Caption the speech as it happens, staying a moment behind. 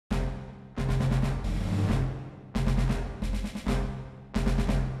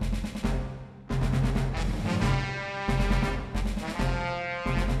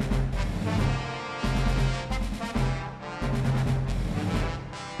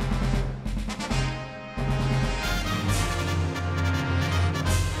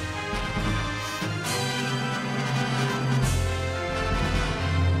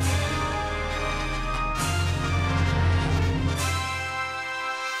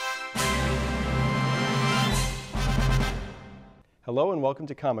Hello and welcome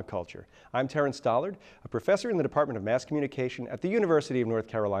to Comic Culture. I'm Terrence Dollard, a professor in the Department of Mass Communication at the University of North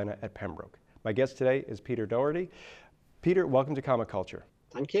Carolina at Pembroke. My guest today is Peter Doherty. Peter, welcome to Comic Culture.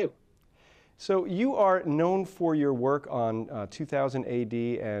 Thank you. So you are known for your work on 2000 AD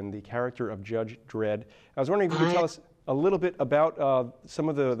and the character of Judge Dredd. I was wondering if you could tell us a little bit about some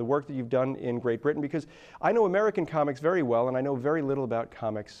of the work that you've done in Great Britain, because I know American comics very well and I know very little about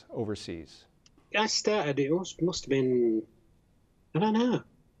comics overseas. I started, it must have been, I don't know,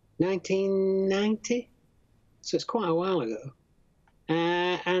 1990? So it's quite a while ago.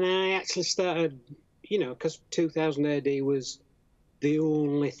 And I actually started, because 2000 AD was the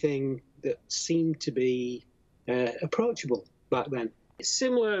only thing that seemed to be approachable back then. It's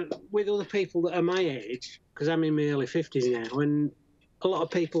similar with other people that are my age, because I'm in my early 50s now, and a lot of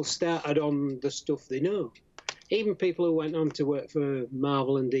people started on the stuff they know. Even people who went on to work for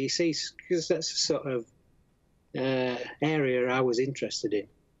Marvel and DC, because that's the sort of area I was interested in.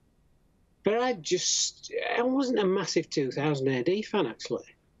 But I wasn't a massive 2000 AD fan,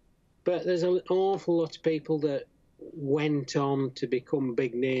 actually. But there's an awful lot of people that went on to become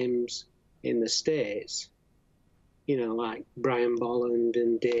big names in the States. Like Brian Bolland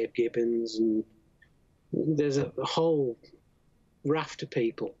and Dave Gibbons, and there's a whole raft of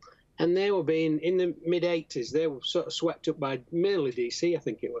people. And they were being, in the mid-80s, they were sort of swept up by mainly DC, I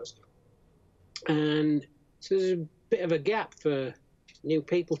think it was. And so there's a bit of a gap for new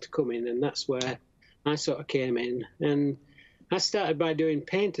people to come in, and that's where I sort of came in. And I started by doing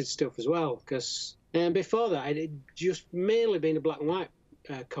painted stuff as well, because before that, it had just mainly been a black and white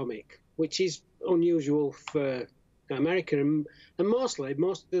comic, which is unusual for America. And most of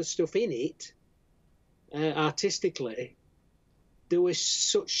the stuff in it, artistically, there was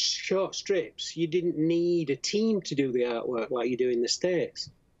such short strips, you didn't need a team to do the artwork like you do in the States.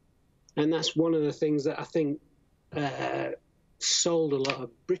 And that's one of the things that I think sold a lot of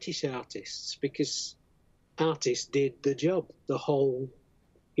British artists, because artists did the job, the whole,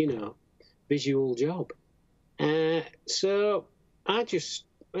 visual job. So I just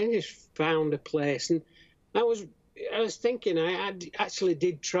found a place, and I was thinking I actually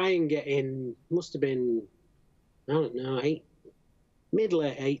did try and get in. Must have been, I don't know,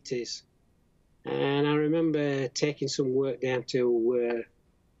 mid-late 80s, and I remember taking some work down to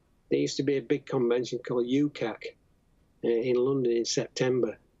there used to be a big convention called UCAC in London in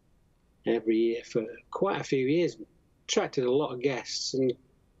September every year for quite a few years. Attracted a lot of guests, and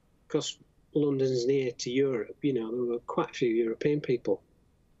because London's near to Europe, there were quite a few European people.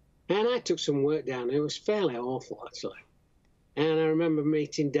 And I took some work down, and it was fairly awful, actually. And I remember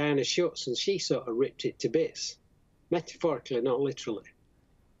meeting Diana Schutz, and she sort of ripped it to bits. Metaphorically, not literally.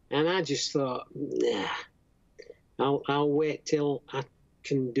 And I just thought, nah, I'll wait till I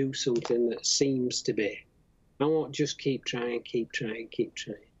can do something that seems to be. I won't just keep trying.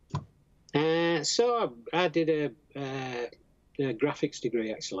 So I did a graphics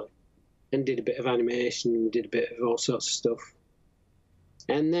degree, actually, and did a bit of animation, did a bit of all sorts of stuff.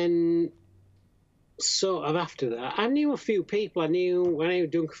 And then, sort of after that, I knew a few people. I knew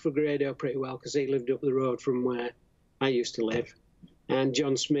Duncan Fugredo pretty well, because he lived up the road from where I used to live. And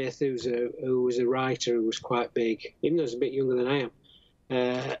John Smith, who was a writer who was quite big, even though he's a bit younger than I am.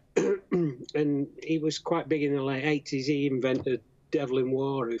 And he was quite big in the late 80s. He invented Devil in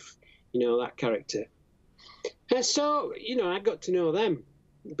War, if you know that character. And so, I got to know them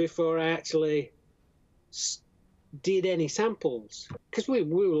before I actually did any samples. Because we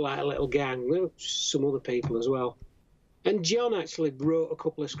were like a little gang. There were some other people as well. And John actually wrote a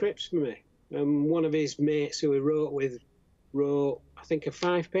couple of scripts for me. One of his mates who he wrote with wrote, I think, a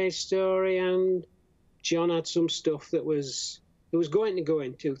 5-page story, and John had some stuff that was going to go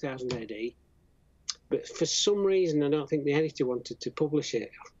in 2000 AD, but for some reason I don't think the editor wanted to publish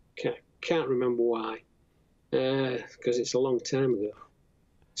it. Can't remember why, because it's a long time ago.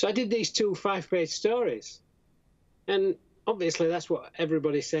 So I did these 2 5-page stories, and obviously that's what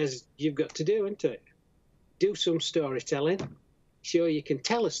everybody says you've got to do, isn't it? Do some storytelling, show you can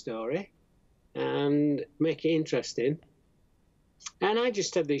tell a story, and make it interesting. And I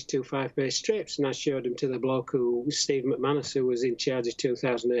just had these 2 5-page strips, and I showed them to the bloke Steve McManus, who was in charge of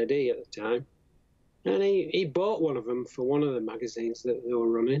 2000 AD at the time. And he bought one of them for one of the magazines that they were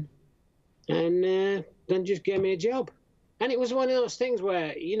running, and then just gave me a job. And it was one of those things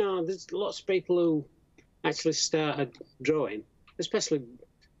where, there's lots of people who actually started drawing, especially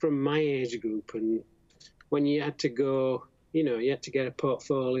from my age group, and when you had to go, you had to get a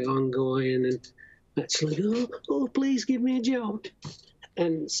portfolio ongoing and actually go, oh, please give me a job,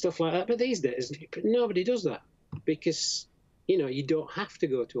 and stuff like that. But these days, nobody does that, because, you don't have to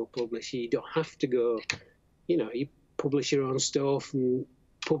go to a publisher. You don't have to go, you publish your own stuff and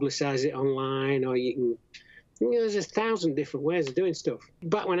publicise it online, or you can. There's 1,000 different ways of doing stuff.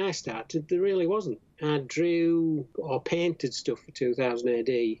 Back when I started, there really wasn't. I drew or painted stuff for 2000 AD,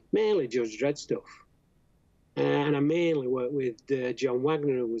 mainly Judge Dredd stuff. And I mainly worked with John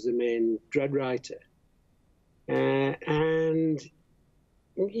Wagner, who was the main Dredd writer. And,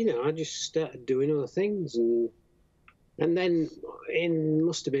 I just started doing other things. And then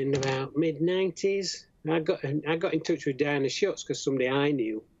must have been about mid-90s, I got in touch with Diana Schutz because somebody I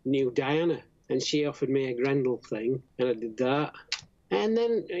knew Diana. And she offered me a Grendel thing, and I did that. And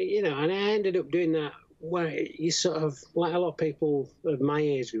then, and I ended up doing that where you sort of, like a lot of people of my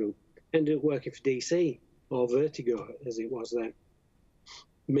age group, ended up working for DC, or Vertigo, as it was then,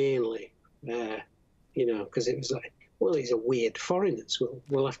 mainly. Because it was like, well, these are weird foreigners.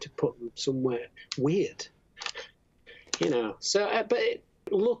 We'll have to put them somewhere weird. So, but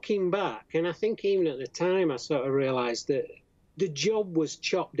looking back, and I think even at the time I sort of realised that the job was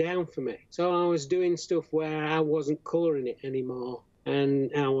chopped down for me. So I was doing stuff where I wasn't colouring it anymore,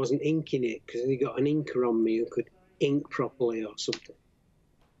 and I wasn't inking it because they got an inker on me who could ink properly or something.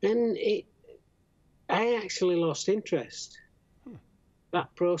 And I actually lost interest.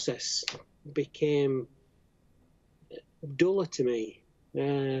 That process became duller to me.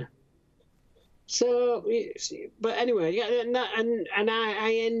 But anyway, and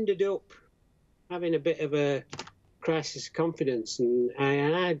I ended up having a bit of a crisis of confidence, and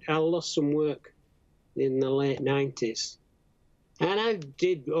I lost some work in the late 90s, and I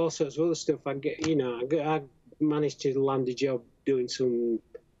did all sorts of other stuff. I managed to land a job doing some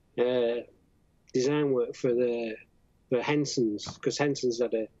design work for Henson's, because Henson's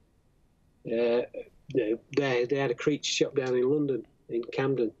had they had a creature shop down in London, in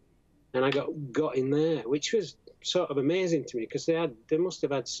Camden, and I got in there, which was sort of amazing to me because they must have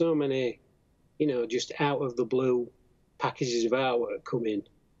had so many, just out of the blue packages of artwork come in.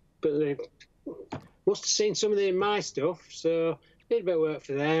 But they must have seen some of my stuff, so I did a bit of work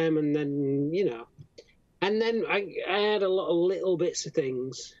for them, and then, and then I had a lot of little bits of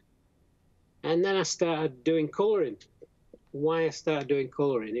things, and then I started doing colouring. Why I started doing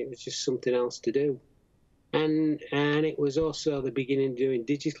colouring, it was just something else to do. And it was also the beginning of doing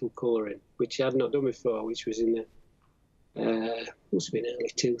digital colouring, which I'd not done before, which was in the must have been early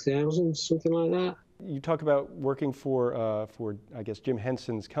 2000s, something like that. You talk about working for I guess Jim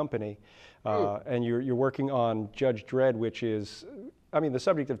Henson's company, and you're working on Judge Dredd, which is, the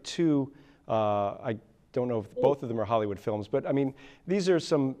subject of two. I don't know if both of them are Hollywood films, but these are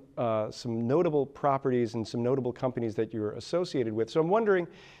some notable properties and some notable companies that you're associated with. So I'm wondering,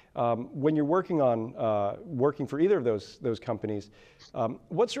 when you're working for either of those companies,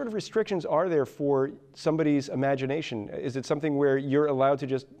 what sort of restrictions are there for somebody's imagination? Is it something where you're allowed to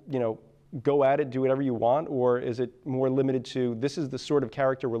just, go at it, do whatever you want, or is it more limited to this is the sort of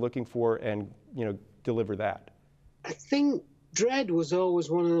character we're looking for and, deliver that? I think Dredd was always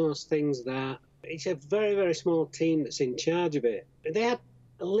one of those things that it's a very, very small team that's in charge of it. They had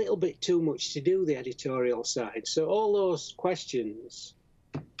a little bit too much to do, the editorial side. So all those questions,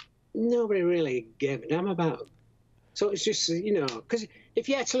 nobody really gave a damn about. So it's just, because if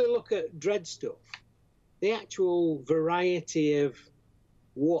you actually look at Dredd stuff, the actual variety of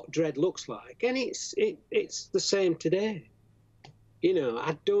what Dredd looks like, and it's the same today.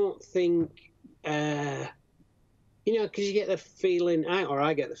 I don't think, because you get the feeling,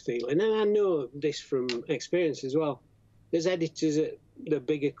 I get the feeling, and I know this from experience as well, there's editors at the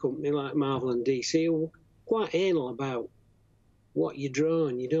bigger company like Marvel and DC who are quite anal about what you draw,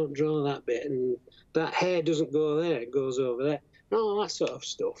 and you don't draw that bit, and that hair doesn't go there, it goes over there, and all that sort of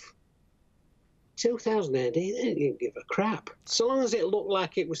stuff. 2000 AD, they didn't give a crap. So long as it looked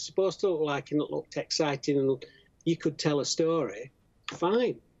like it was supposed to look like, and it looked exciting, and you could tell a story,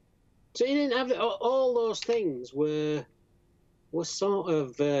 fine. So you didn't have all those things were sort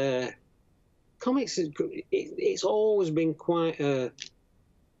of comics. It's always been quite a,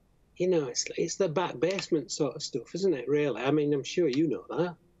 it's the back basement sort of stuff, isn't it? Really, I'm sure you know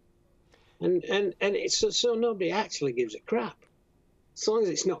that. And it's so nobody actually gives a crap, as long as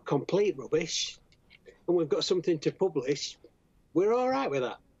it's not complete rubbish, and we've got something to publish, we're all right with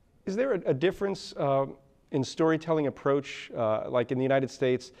that. Is there a difference in storytelling approach, like in the United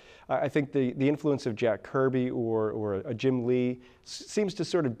States? I think the influence of Jack Kirby or a Jim Lee seems to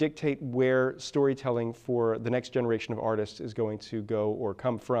sort of dictate where storytelling for the next generation of artists is going to go or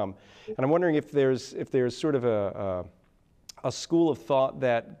come from. And I'm wondering if there's sort of a school of thought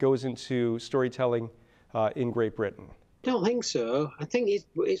that goes into storytelling in Great Britain. I don't think so. I think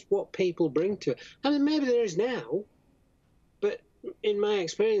it's what people bring to it. Maybe there is now, but in my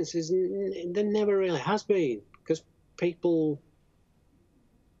experiences, there never really has been, because people,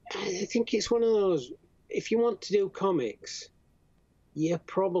 I think it's one of those, if you want to do comics, you're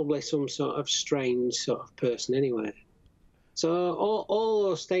probably some sort of strange sort of person anyway. So all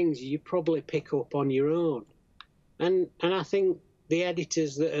those things you probably pick up on your own. And I think the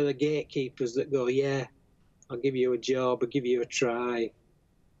editors that are the gatekeepers that go, yeah, I'll give you a job, I'll give you a try.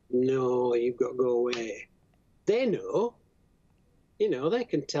 No, you've got to go away. They know, they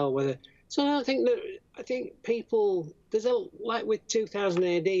can tell whether. So I think people, like with 2000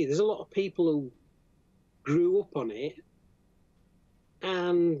 AD, there's a lot of people who grew up on it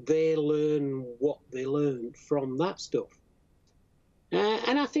and they learn what they learned from that stuff.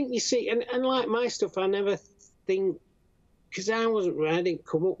 And I think you see, and like my stuff, I never think, because I didn't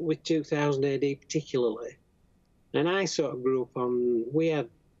come up with 2000 AD particularly. And I sort of grew up on, we had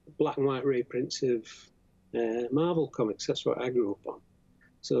black and white reprints of Marvel comics. That's what I grew up on.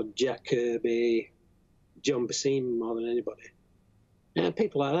 So Jack Kirby, John Buscema more than anybody.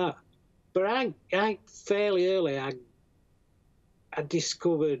 People like that. But I fairly early, I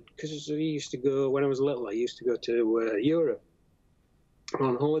discovered, because I used to go, when I was little, I used to go to Europe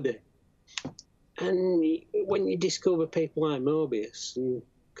on holiday. And when you discover people like Mobius,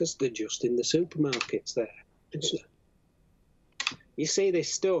 because they're just in the supermarkets there, you see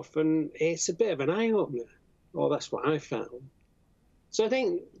this stuff, and it's a bit of an eye-opener. Well, that's what I found. So I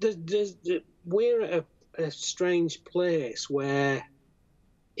think we're at a strange place where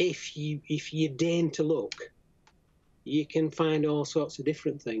if you deign to look, you can find all sorts of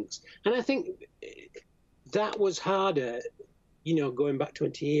different things. And I think that was harder, going back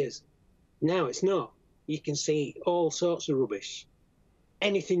 20 years. Now it's not. You can see all sorts of rubbish.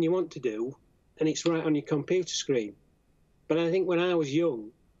 Anything you want to do, and it's right on your computer screen. But I think when I was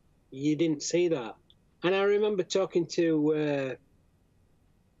young, you didn't see that. And I remember talking to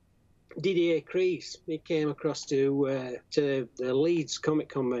Didier Crease. He came across to the Leeds Comic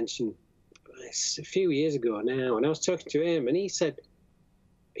Convention. It's a few years ago now, and I was talking to him, and he said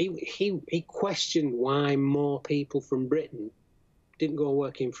he questioned why more people from Britain didn't go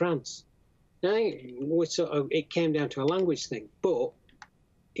work in France. Now, it came down to a language thing, but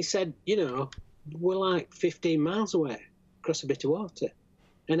he said, we're like 15 miles away across a bit of water,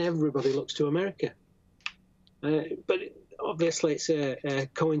 and everybody looks to America. But obviously it's a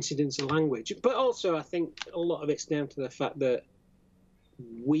coincidence of language. But also I think a lot of it's down to the fact that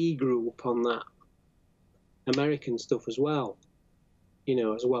we grew up on that American stuff as well,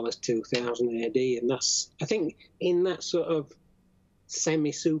 as well as 2000 AD. And that's, I think, in that sort of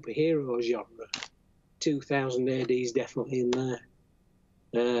semi-superhero genre, 2000 AD is definitely in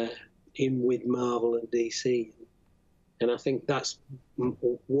there, in with Marvel and DC. And I think that's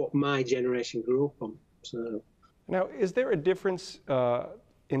what my generation grew up on. So. Now, is there a difference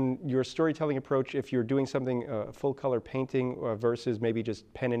in your storytelling approach if you're doing something full-color painting versus maybe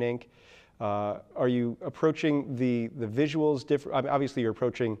just pen and ink? Are you approaching the visuals different? Obviously, you're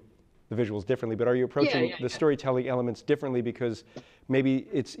approaching the visuals differently, but are you approaching the storytelling elements differently because maybe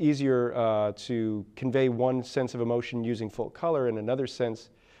it's easier to convey one sense of emotion using full color and another sense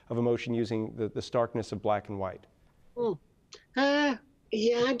of emotion using the starkness of black and white?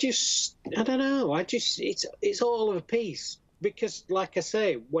 Yeah, I don't know. It's all of a piece. Because, like I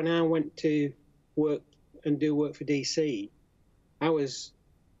say, when I went to work for DC, I was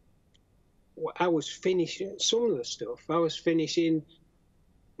finishing some of the stuff. I was finishing.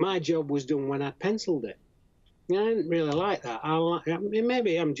 My job was done when I'd penciled it. And I didn't really like that.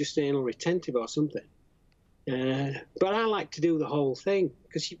 Maybe I'm just anal retentive or something. But I like to do the whole thing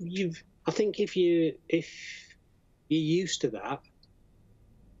because I think if you're used to that,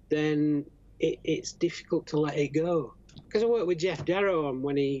 then it's difficult to let it go. Because I worked with Jeff Darrow on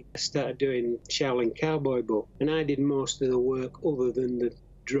when he started doing Shaolin Cowboy Book, and I did most of the work other than the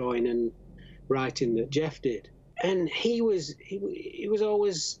drawing and writing that Jeff did. And he was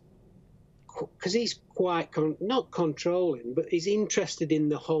always, because he's quite not controlling, but he's interested in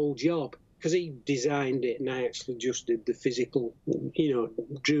the whole job. Because he designed it, and I actually just did the physical,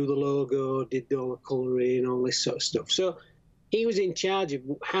 drew the logo, did all the colouring, and all this sort of stuff. So he was in charge of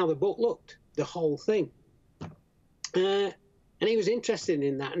how the book looked, the whole thing. And he was interested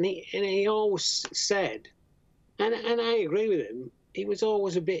in that, and he always said, and I agree with him, he was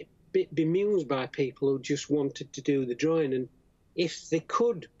always a bit bemused by people who just wanted to do the drawing, and if they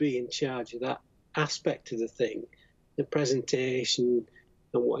could be in charge of that aspect of the thing, the presentation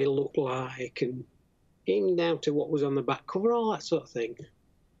and what it looked like, and even down to what was on the back cover, all that sort of thing,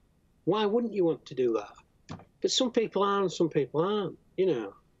 why wouldn't you want to do that? But some people are and some people aren't,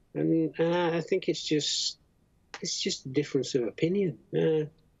 and I think it's just a difference of opinion. I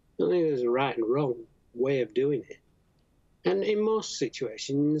don't think there's a right and wrong way of doing it. And in most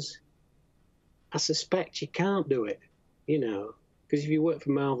situations, I suspect you can't do it, you know, because if you work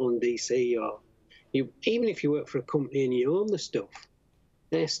for Marvel and DC, or even if you work for a company and you own the stuff,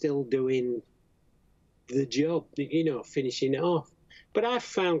 they're still doing the job, you know, finishing it off. But I've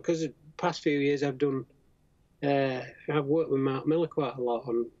found, because the past few years I've worked with Mark Miller quite a lot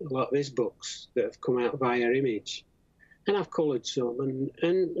on a lot of his books that have come out via Image. And I've coloured some,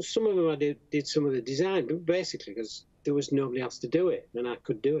 and some of them I did some of the design, but basically because there was nobody else to do it, and I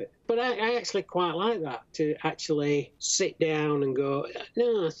could do it. But I actually quite like that, to actually sit down and go,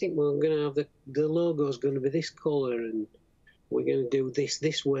 no, I think we're going to have the logo's going to be this colour, and we're going to do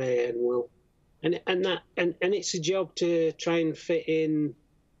this way, and it's a job to try and fit in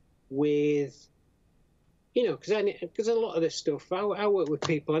with, you know, because a lot of this stuff, I work with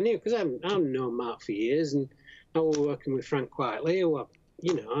people I knew, because I've known Mark for years, and I was working with Frank Quietly, who,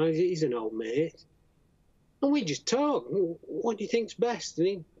 you know, he's an old mate. And we just talk. What do you think's best?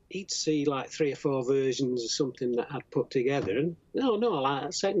 And he'd see like 3 or 4 versions of something that I'd put together. And no, I like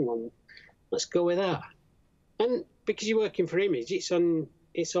that second one. Let's go with that. And because you're working for Image, it's on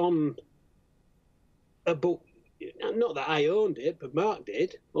a book. Not that I owned it, but Mark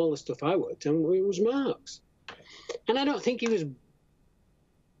did. All the stuff I worked on, it was Mark's. And I don't think he was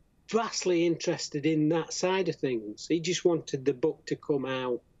vastly interested in that side of things. He just wanted the book to come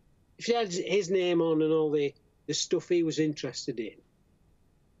out. If he had his name on and all the stuff he was interested in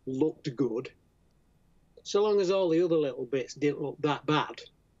looked good, so long as all the other little bits didn't look that bad,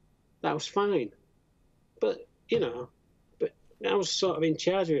 that was fine. But, you know, I was sort of in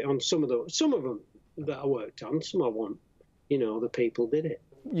charge of it on some of them that I worked on. Some of them, you know, the people did it.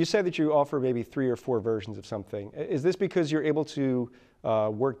 You said that you offer maybe 3 or 4 versions of something. Is this because you're able to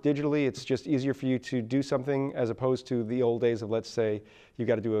work digitally? It's just easier for you to do something as opposed to the old days of, let's say, you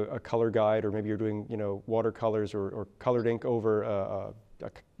got to do a color guide, or maybe you're doing, you know, watercolors or colored ink over a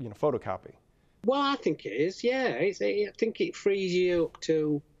you know, photocopy? Well, I think it is, yeah. I think it frees you up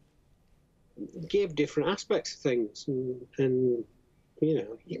to give different aspects of things, and you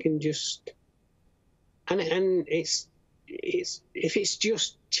know, you can just, and it's if it's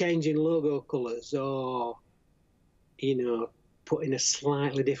just changing logo colours, or, you know, putting a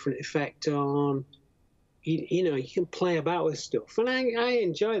slightly different effect on, you know, you can play about with stuff, and I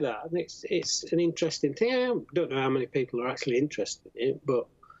enjoy that. And it's an interesting thing. I don't know how many people are actually interested in it, but,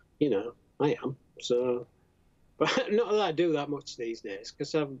 you know, I am. So, but not that I do that much these days,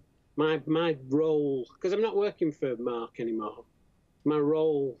 because my role, because I'm not working for Mark anymore. My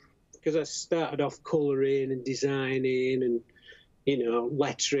role, because I started off colouring and designing and, you know,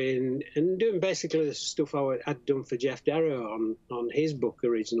 lettering and doing basically the stuff I'd done for Jeff Darrow on his book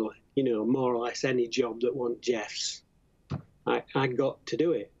originally. You know, more or less any job that wasn't Jeff's, I got to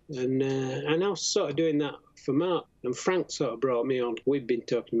do it. And I was sort of doing that for Mark. And Frank sort of brought me on. We've been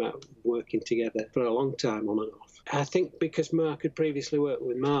talking about working together for a long time, on and off. I think because Mark had previously worked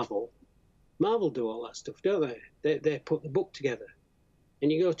with Marvel do all that stuff, don't they? They put the book together.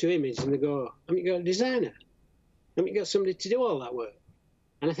 And you go to Image and they go, haven't you got a designer? Haven't you got somebody to do all that work?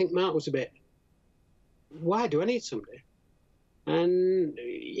 And I think Mark was a bit, why do I need somebody? And,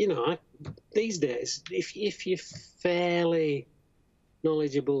 you know, these days, if you're fairly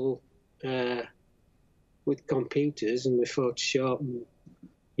knowledgeable with computers and with Photoshop and,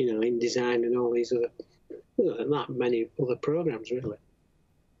 you know, InDesign and all these other, not many other programs, really,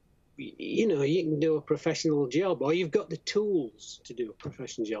 you know, you can do a professional job, or you've got the tools to do a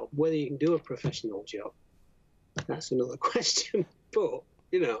professional job. Whether you can do a professional job, that's another question. But,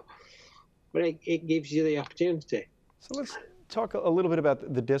 you know, but it gives you the opportunity. So let's talk a little bit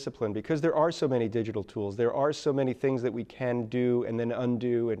about the discipline, because there are so many digital tools. There are so many things that we can do and then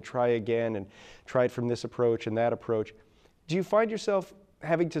undo and try again and try it from this approach and that approach. Do you find yourself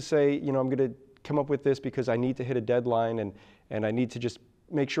having to say, you know, I'm going to come up with this because I need to hit a deadline, and I need to just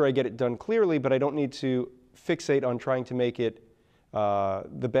make sure I get it done clearly, but I don't need to fixate on trying to make it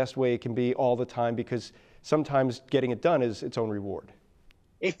the best way it can be all the time, because sometimes getting it done is its own reward?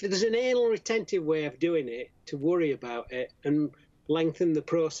 If there's an anal retentive way of doing it, to worry about it and lengthen the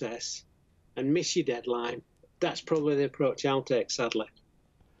process and miss your deadline, that's probably the approach I'll take, sadly,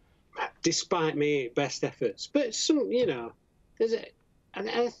 despite me best efforts. But some, you know,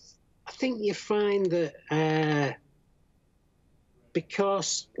 I think you find that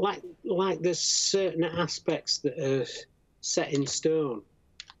because like there's certain aspects that are set in stone,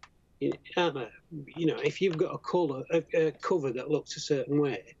 aren't there? You know, if you've got a cover that looks a certain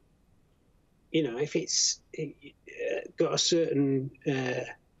way, you know, if it's got a certain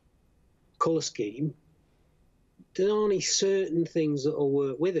colour scheme, there's only certain things that will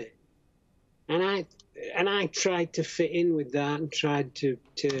work with it. and I tried to fit in with that and tried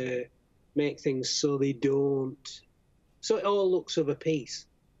to make things so they don't, so it all looks of a piece.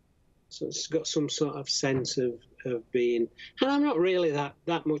 So it's got some sort of sense of being, and I'm not really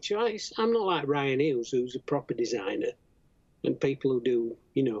that much. I'm not like Ryan Hughes, who's a proper designer, and people who do,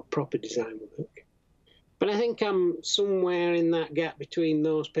 you know, proper design work. But I think I'm somewhere in that gap between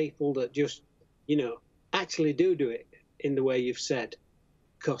those people that just, you know, actually do it in the way you've said,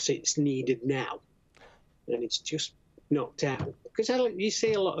 because it's needed now, and it's just knocked out. Because you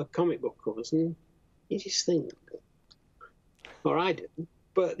see a lot of comic book covers, and you just think, or I do,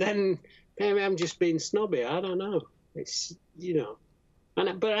 but then maybe I'm just being snobby. I don't know. It's, you know,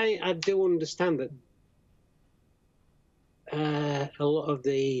 but I do understand that a lot of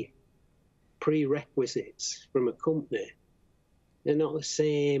the prerequisites from a company, they're not the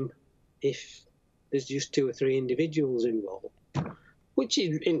same if there's just 2 or 3 individuals involved, which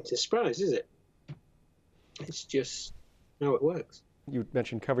isn't a surprise, is it? It's just how it works. You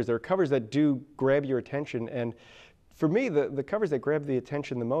mentioned covers. There are covers that do grab your attention, and for me, the covers that grab the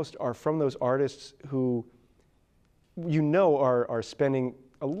attention the most are from those artists who, you know, are spending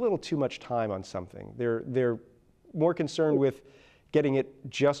a little too much time on something. They're more concerned with getting it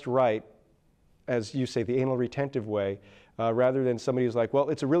just right, as you say, the anal retentive way, rather than somebody who's like, well,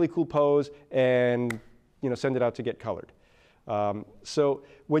 it's a really cool pose, and, you know, send it out to get colored. So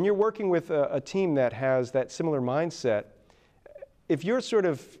when you're working with a team that has that similar mindset, if you're sort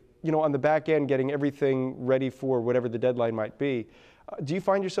of, you know, on the back end getting everything ready for whatever the deadline might be, do you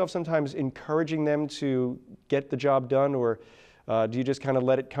find yourself sometimes encouraging them to get the job done, or do you just kind of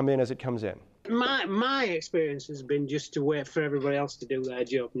let it come in as it comes in? My experience has been just to wait for everybody else to do their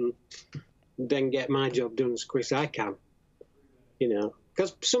job and then get my job done as quick as I can, you know.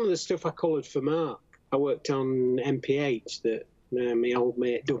 Because some of the stuff I coloured for Mark, I worked on MPH that my old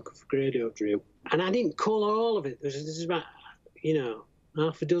mate Duncan Fagredo drew, and I didn't colour all of it. There's about, you know,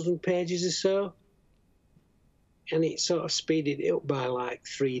 half a dozen pages or so, and it sort of speeded it up by like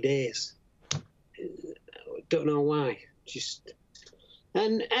 3 days. Don't know why. Just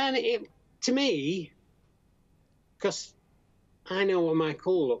and it, to me, because I know what my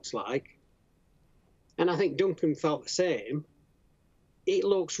colour looks like, and I think Duncan felt the same. It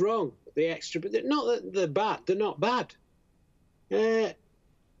looks wrong. The extra, but not that they're bad. They're not bad. But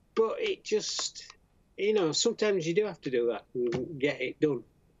it just, you know, sometimes you do have to do that and get it done,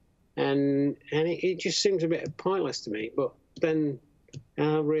 and it just seems a bit pointless to me. But then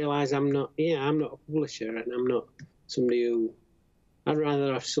I realise I'm not a publisher, and I'm not somebody who. I'd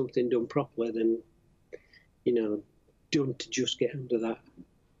rather have something done properly than, you know, done to just get under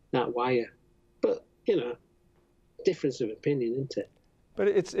that wire. But, you know, difference of opinion, isn't it? But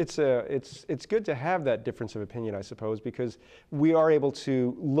it's good to have that difference of opinion, I suppose, because we are able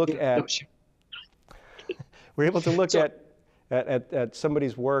to look at we're able to look at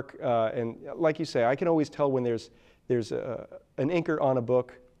somebody's work, and like you say, I can always tell when there's an inker on a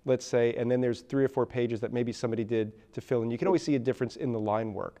book, let's say, and then there's 3 or 4 pages that maybe somebody did to fill in. You can always see a difference in the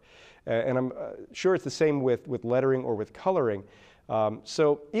line work, and I'm sure it's the same with lettering or with coloring.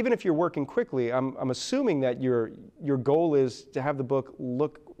 So even if you're working quickly, I'm assuming that your goal is to have the book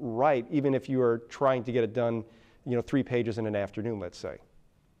look right, even if you are trying to get it done, you know, 3 pages in an afternoon, let's say.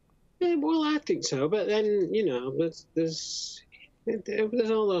 Yeah, well, I think so. But then, you know, there's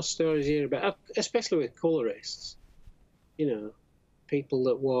all those stories here about, especially with colorists, you know, people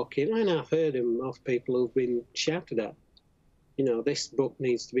that walk in, and I've heard them off people who've been shouted at. You know, this book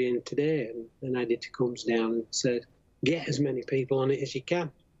needs to be in today, and an editor comes down and says, get as many people on it as you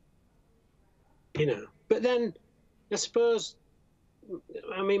can. You know, but then I suppose,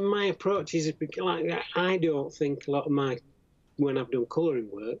 I mean, my approach is like, I don't think a lot of when I've done colouring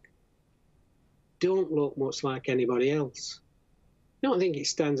work, don't look much like anybody else. I don't think it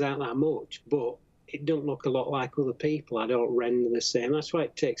stands out that much, but it don't look a lot like other people. I don't render the same. That's why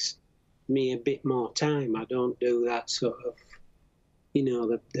it takes me a bit more time. I don't do that sort of, you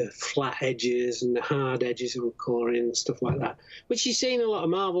know, the flat edges and the hard edges of colouring and stuff like that, which you see in a lot of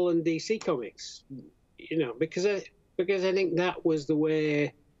Marvel and DC comics, you know, because I think that was the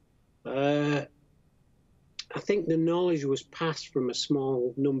way, I think the knowledge was passed from a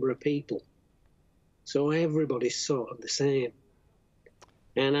small number of people. So everybody's sort of the same.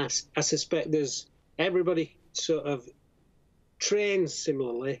 And I suspect everybody sort of trains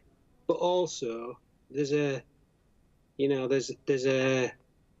similarly, but also there's an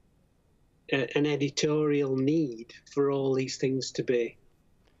editorial need for all these things to be,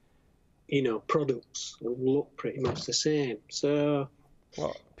 you know, products and look pretty much the same. So,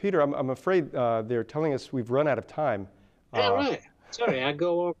 well, Peter, I'm afraid they're telling us we've run out of time. All right. Sorry, I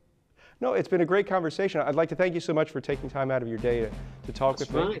go on. No, it's been a great conversation. I'd like to thank you so much for taking time out of your day to talk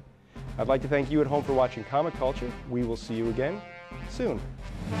That's with me. fine. I'd like to thank you at home for watching Comic Culture. We will see you again soon.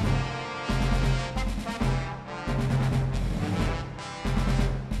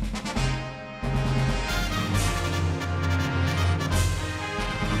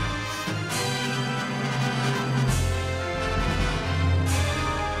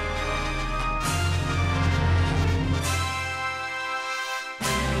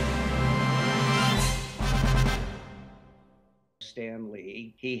 Stan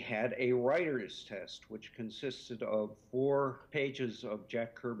Lee, he had a writer's test, which consisted of 4 pages of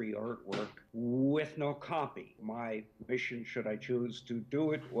Jack Kirby artwork with no copy. My mission, should I choose to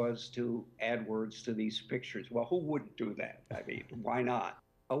do it, was to add words to these pictures. Well, who wouldn't do that? I mean, why not?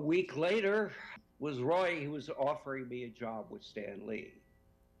 A week later was Roy. He was offering me a job with Stan Lee.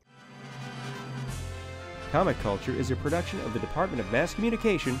 Comic Culture is a production of the Department of Mass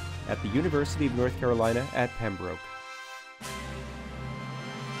Communication at the University of North Carolina at Pembroke.